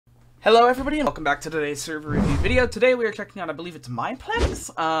Hello everybody and welcome back to today's server review video. Today we are checking out, I believe it's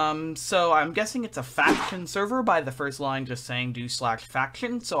Myplex. So I'm guessing it's a faction server by the first line just saying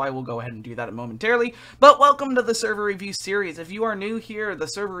do/faction, so I will go ahead and do that momentarily. But welcome to the server review series. If you are new here, the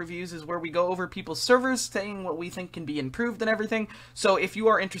server reviews is where we go over people's servers, saying what we think can be improved and everything. So if you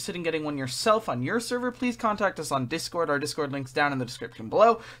are interested in getting one yourself on your server, please contact us on Discord. Our Discord link's down in the description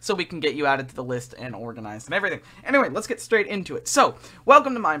below, so we can get you added to the list and organized and everything. Anyway, let's get straight into it. So,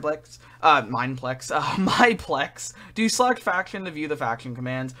 welcome to Myplex. Myplex. Do/faction to view the faction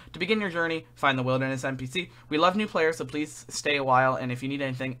commands. To begin your journey, find the wilderness NPC. We love new players, so please stay a while, and if you need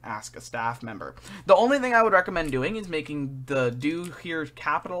anything, ask a staff member. The only thing I would recommend doing is making the do here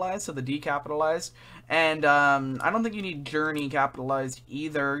capitalized, so the D capitalized, and I don't think you need journey capitalized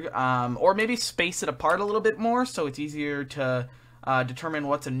either, or maybe space it apart a little bit more, so it's easier to determine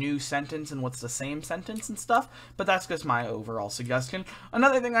what's a new sentence and what's the same sentence and stuff, but that's just my overall suggestion.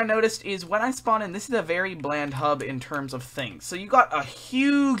 Another thing I noticed is when I spawn in, this is a very bland hub in terms of things. So you got a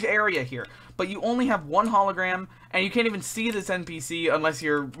huge area here, but you only have one hologram, and you can't even see this NPC unless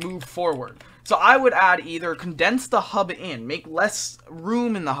you're moved forward. So I would add either condense the hub in, make less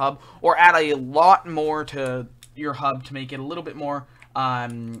room in the hub, or add a lot more to your hub to make it a little bit more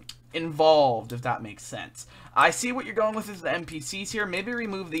involved, if that makes sense. I see what you're going with is the NPCs here. Maybe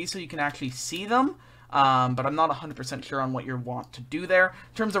remove these so you can actually see them, but I'm not 100% sure on what you want to do there.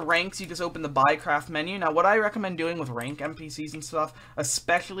 In terms of ranks, you just open the Bycraft menu. Now, what I recommend doing with rank NPCs and stuff,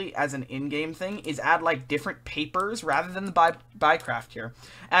 especially as an in-game thing, is add, like, different papers rather than the Bycraft here.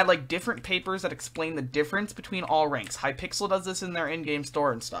 Add, like, different papers that explain the difference between all ranks. Hypixel does this in their in-game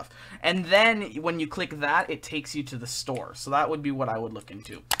store and stuff. And then, when you click that, it takes you to the store. So that would be what I would look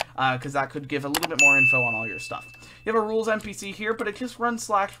into, because that could give a little bit more info on all your stuff. You have a rules NPC here, but it just runs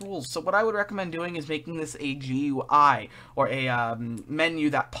 /rules. So what I would recommend doing is making this a GUI, or a menu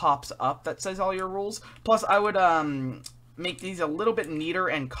that pops up that says all your rules. Plus, I would make these a little bit neater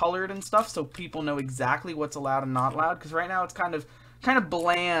and colored and stuff, so people know exactly what's allowed and not allowed. Because right now it's kind of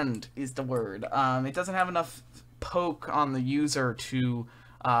bland is the word. It doesn't have enough poke on the user to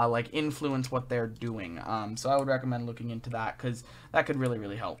like influence what they're doing. So I would recommend looking into that, because that could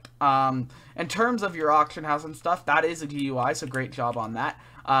really help. In terms of your auction house and stuff, that is a GUI, so great job on that.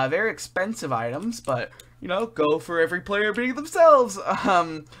 Very expensive items, but you know, go for every player being themselves.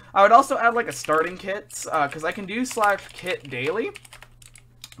 I would also add like a starting kits, because I can do /kit daily,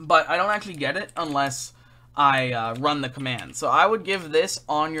 but I don't actually get it unless I run the command. So I would give this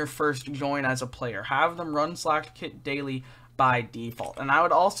on your first join as a player. Have them run /kit daily by default. And I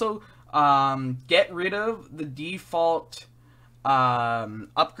would also get rid of the default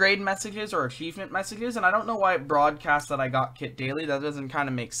upgrade messages or achievement messages. And I don't know why it broadcasts that I got kit daily. That doesn't kind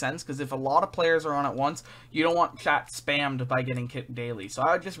of make sense, because if a lot of players are on at once, you don't want chat spammed by getting kit daily. So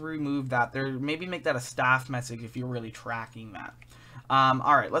I would just remove that. Maybe make that a staff message if you're really tracking that.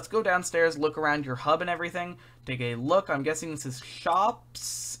 Alright, let's go downstairs, look around your hub and everything, take a look. I'm guessing this is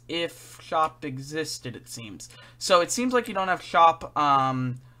shops, if shop existed, it seems. So it seems like you don't have shop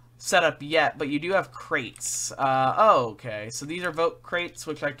set up yet, but you do have crates. Oh, okay, so these are vote crates,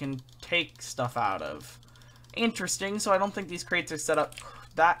 which I can take stuff out of. Interesting, so I don't think these crates are set up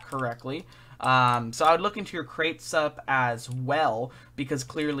that correctly. So I would look into your crate setup as well, because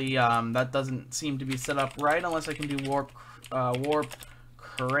clearly that doesn't seem to be set up right, unless I can do warp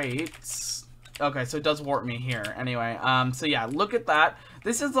crates. Okay, so it does warp me here. Anyway, so yeah, look at that.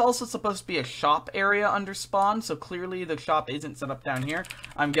 This is also supposed to be a shop area under spawn, so clearly the shop isn't set up down here.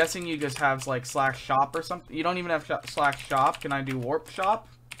 I'm guessing you just have like /shop or something. You don't even have /shop. Can I do warp shop?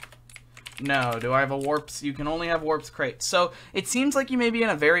 No. Do I have a warps? You can only have warps crates. So it seems like you may be in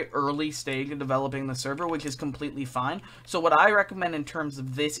a very early stage of developing the server, which is completely fine. So what I recommend in terms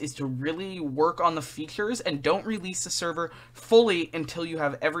of this is to really work on the features and don't release the server fully until you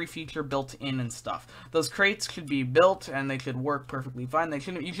have every feature built in and stuff. Those crates should be built and they should work perfectly fine. You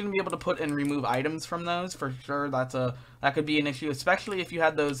shouldn't be able to put and remove items from those for sure. That could be an issue, especially if you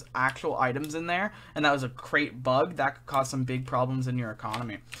had those actual items in there and that was a crate bug. That could cause some big problems in your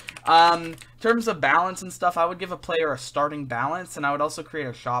economy. In terms of balance and stuff, I would give a player a starting balance, and I would also create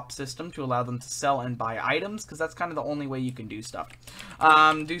a shop system to allow them to sell and buy items, because that's kind of the only way you can do stuff.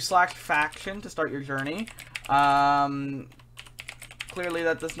 Do /faction to start your journey. Clearly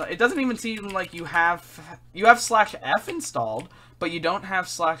that does not, it doesn't even seem like you have /f installed, but you don't have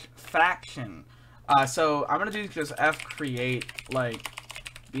 /faction. So I'm gonna do just f create like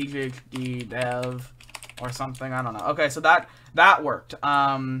BGHDDev or something. I don't know. Okay, so that worked.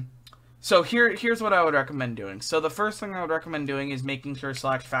 So here's what I would recommend doing. So the first thing I would recommend doing is making sure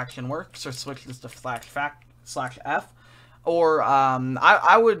 /faction works, or switch this to /f. or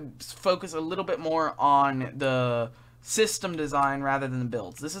I would focus a little bit more on the system design rather than the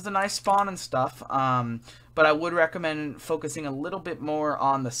builds. This is a nice spawn and stuff, but I would recommend focusing a little bit more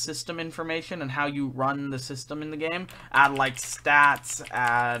on the system information and how you run the system in the game. Add like stats,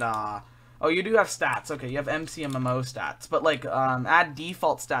 add oh, you do have stats. Okay, you have MCMMO stats. But, like, add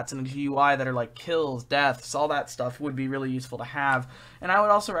default stats in the GUI that are, like, kills, deaths, all that stuff would be really useful to have. And I would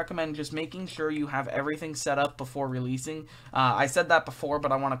also recommend just making sure you have everything set up before releasing. I said that before,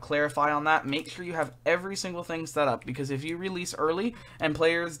 but I want to clarify on that. Make sure you have every single thing set up, because if you release early and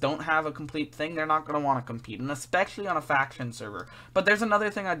players don't have a complete thing, they're not going to want to compete, and especially on a faction server. But there's another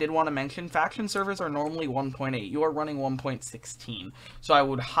thing I did want to mention. Faction servers are normally 1.8. You are running 1.16. So I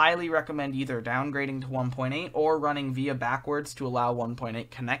would highly recommend either downgrading to 1.8 or running via backwards to allow 1.8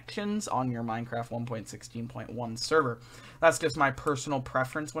 connections on your Minecraft 1.16.1 server. That's just my personal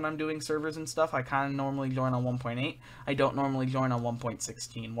preference when I'm doing servers and stuff. I kind of normally join on 1.8. I don't normally join on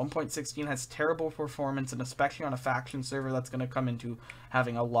 1.16. 1.16 has terrible performance, and especially on a faction server, that's going to come into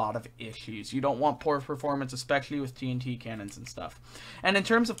having a lot of issues. You don't want poor performance, especially with TNT cannons and stuff. And in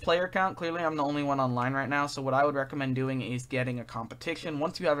terms of player count, clearly I'm the only one online right now, so what I would recommend doing is getting a competition.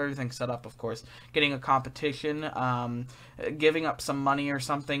 Once you have everything set up, of course, getting a competition, giving up some money or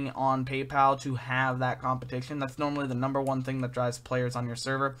something on PayPal to have that competition. That's normally the #1 thing that drives players on your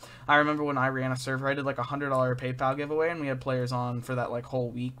server. I remember when I ran a server, I did like a $100 PayPal giveaway, and we had players on for that like whole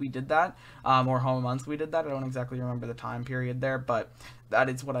week we did that, or whole month we did that. I don't exactly remember the time period there, but that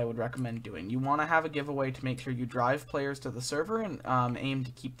is what I would recommend doing. You want to have a giveaway to make sure you drive players to the server and aim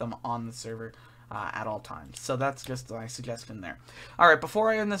to keep them on the server at all times. So that's just my suggestion there. Alright, before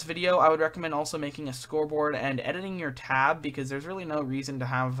I end this video, I would recommend also making a scoreboard and editing your tab, because there's really no reason to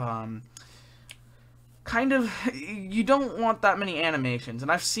have you don't want that many animations,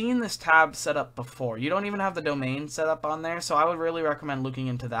 and I've seen this tab set up before. You don't even have the domain set up on there, so I would really recommend looking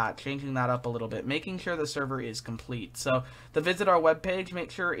into that, changing that up a little bit, making sure the server is complete. So the visit our webpage,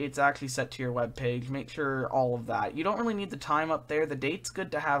 make sure it's actually set to your webpage, make sure all of that. You don't really need the time up there, the date's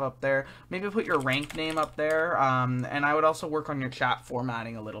good to have up there, maybe put your rank name up there, and I would also work on your chat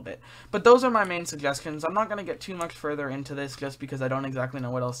formatting a little bit. But those are my main suggestions. I'm not going to get too much further into this just because I don't exactly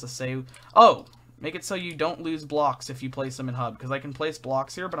know what else to say. Oh! Make it so you don't lose blocks if you place them in hub, because I can place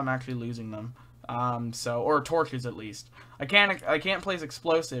blocks here, but I'm actually losing them. Or torches at least. I can't place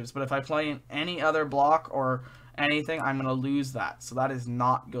explosives, but if I play any other block or anything, I'm gonna lose that. So that is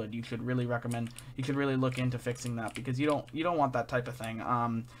not good. You should really look into fixing that, because you don't want that type of thing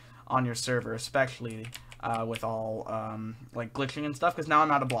on your server, especially with all like glitching and stuff, because now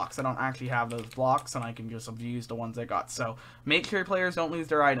I'm out of blocks. I don't actually have those blocks, and I can just abuse the ones I got. So make sure players don't lose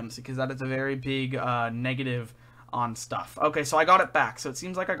their items, because that is a very big negative on stuff. Okay, so I got it back. So it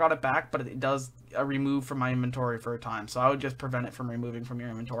seems like I got it back, but it does remove from my inventory for a time. So I would just prevent it from removing from your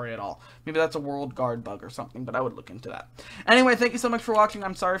inventory at all. Maybe that's a world guard bug or something, but I would look into that. Anyway, thank you so much for watching.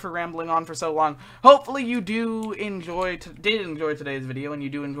 I'm sorry for rambling on for so long. Hopefully you did enjoy today's video, and you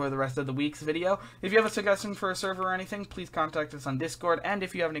do enjoy the rest of the week's video. If you have a suggestion for a server or anything, please contact us on Discord. And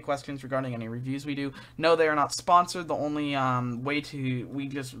if you have any questions regarding any reviews we do, no, they are not sponsored. The only way we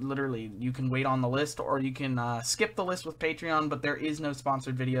just literally, you can wait on the list, or you can skip the list with Patreon, but there is no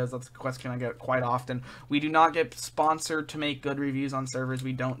sponsored videos. That's a question I get quite often. We do not get sponsored to make good reviews on servers.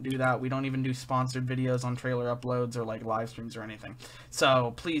 We don't do that. We don't even do sponsored videos on trailer uploads or like live streams or anything.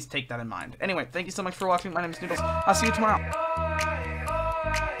 So please take that in mind. Anyway, thank you so much for watching. My name is Noodles. I'll see you tomorrow.